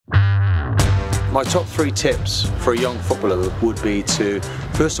My top 3 tips for a young footballer would be to,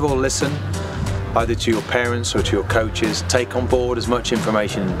 first of all, listen, either to your parents or to your coaches. Take on board as much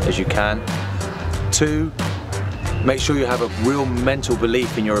information as you can. 2, make sure you have a real mental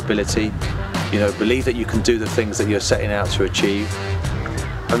belief in your ability. You know, believe that you can do the things that you're setting out to achieve.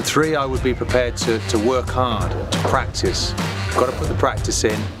 And 3, I would be prepared to work hard, to practice. You've got to put the practice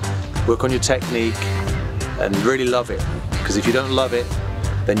in, work on your technique, and really love it. Because if you don't love it,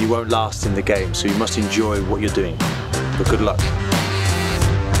 then you won't last in the game. So you must enjoy what you're doing. But good luck.